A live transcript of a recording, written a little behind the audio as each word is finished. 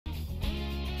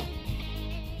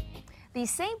The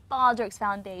St. Baldricks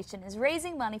Foundation is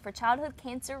raising money for childhood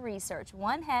cancer research,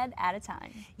 one head at a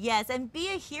time. Yes, and be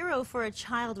a hero for a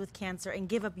child with cancer and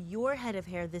give up your head of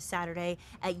hair this Saturday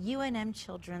at UNM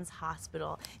Children's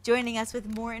Hospital. Joining us with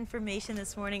more information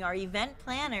this morning are event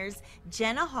planners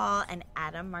Jenna Hall and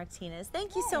Adam Martinez.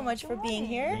 Thank you so much for being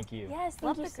here. Thank you. Yes,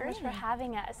 thank you so much for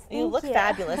having us. You look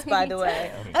fabulous, by the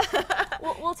way.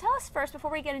 Well, tell us first,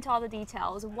 before we get into all the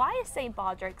details, why is St.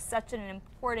 Baldrick's such an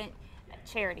important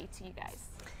charity to you guys?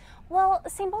 Well,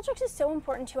 St. Baldrick's is so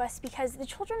important to us because the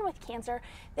children with cancer,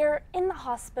 they're in the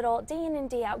hospital day in and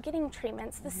day out getting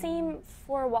treatments, the same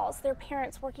four walls, their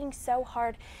parents working so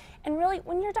hard. And really,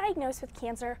 when you're diagnosed with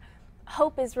cancer,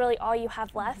 hope is really all you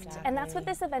have left. And that's what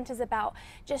this event is about,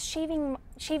 just shaving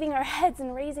our heads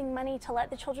and raising money to let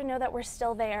the children know that we're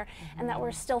still there and that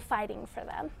we're still fighting for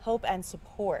them. Hope and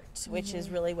support, which is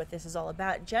really what this is all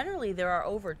about. Generally, there are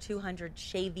over 200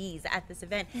 shavees at this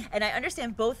event, and I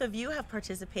understand both of you have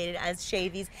participated as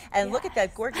shavees, and look at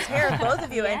that gorgeous hair of both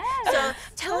of you. And so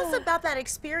tell us about that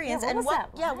experience and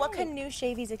what can new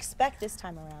shavees expect this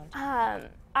time around?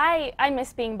 I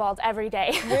miss being bald every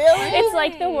day. Really? It's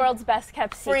like the world's best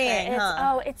kept secret. Freeing, huh?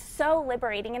 Oh, it's so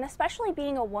liberating, and especially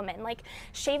being a woman. Like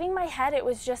shaving my head, it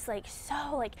was just like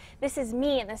so like this is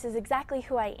me and this is exactly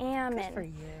who I am. Good and for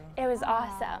you. It was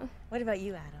awesome. What about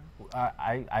you, Adam?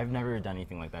 I've never done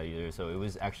anything like that either, so it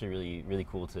was actually really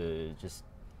cool to just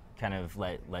kind of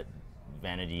let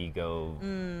vanity go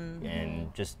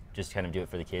and just kind of do it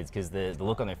for the kids, because the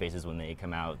look on their faces when they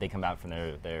come out from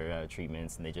their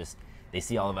treatments, and they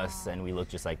see all of us and we look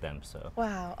just like them. So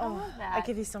wow, I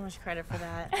give you so much credit for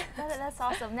that. That's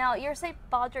awesome. Now, your St.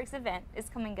 Baldrick's event is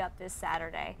coming up this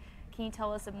Saturday. Can you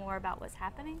tell us more about what's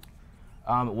happening?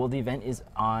 Well, the event is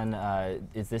on.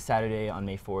 It's this Saturday on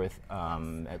May 4th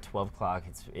at 12 o'clock.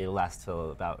 It'll last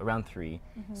till around 3.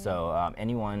 So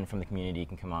anyone from the community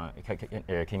can come on.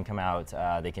 Can come out.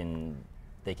 They can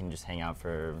just hang out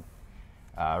for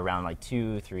around like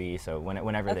 2, 3. So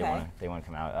whenever they want to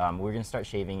come out. We're gonna start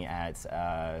shaving at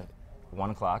 1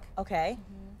 o'clock. Okay.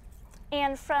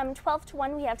 And from 12 to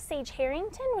 1, we have Sage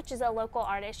Harrington, which is a local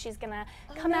artist. She's going to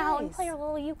come out and play her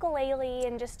little ukulele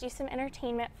and just do some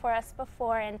entertainment for us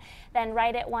before. And then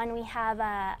right at 1, we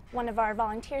have one of our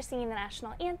volunteers singing the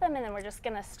national anthem. And then we're just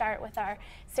going to start with our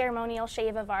ceremonial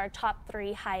shave of our top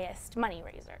 3 highest money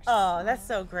raisers. Oh, that's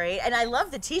so great. And I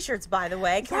love the t-shirts, by the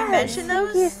way. Can we mention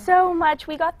those? Thank you so much.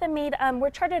 We got them made. We're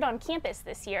chartered on campus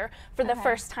this year for the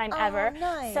first time ever.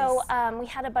 Nice. So we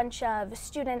had a bunch of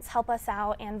students help us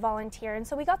out and volunteer. And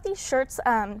so we got these shirts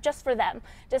just for them,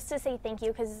 just to say thank you,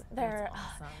 because they're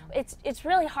it's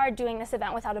really hard doing this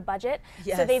event without a budget.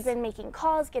 So they've been making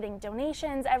calls, getting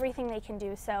donations, everything they can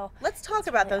do. So let's talk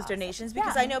about those donations,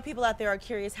 because I know people out there are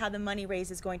curious how the money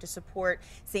raised is going to support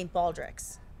St.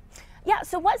 Baldrick's. Yeah,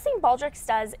 so what St. Baldrick's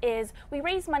does is we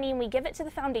raise money and we give it to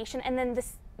the foundation, and then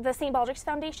the St. Baldrick's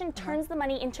Foundation turns the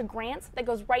money into grants that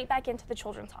goes right back into the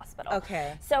Children's Hospital.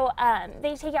 Okay. So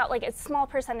they take out like a small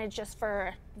percentage just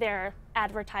for their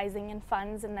advertising and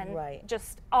funds, and then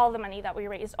just all the money that we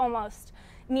raised, almost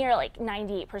near like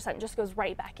 98%, just goes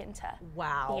right back into the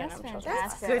UNM Children's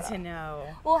That's Hospital. good to know.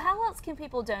 Well, how else can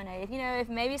people donate? If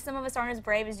maybe some of us aren't as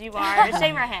brave as you are to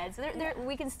shave our heads,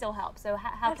 we can still help. So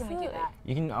how can we do that?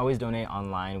 You can always donate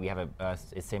online. We have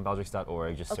it's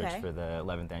stbaldricks.org. Just search for the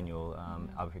 11th annual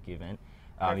Albuquerque event.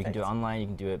 You can do it online. You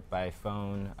can do it by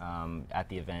phone at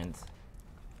the event.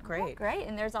 Great. Oh, great.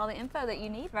 And there's all the info that you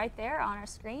need right there on our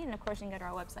screen. And of course, you can go to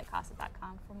our website,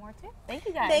 casa.com, for more too. Thank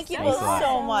you guys. Thank you both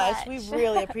so much. We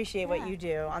really appreciate what you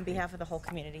do on behalf of the whole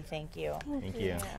community. Thank you. Thank you.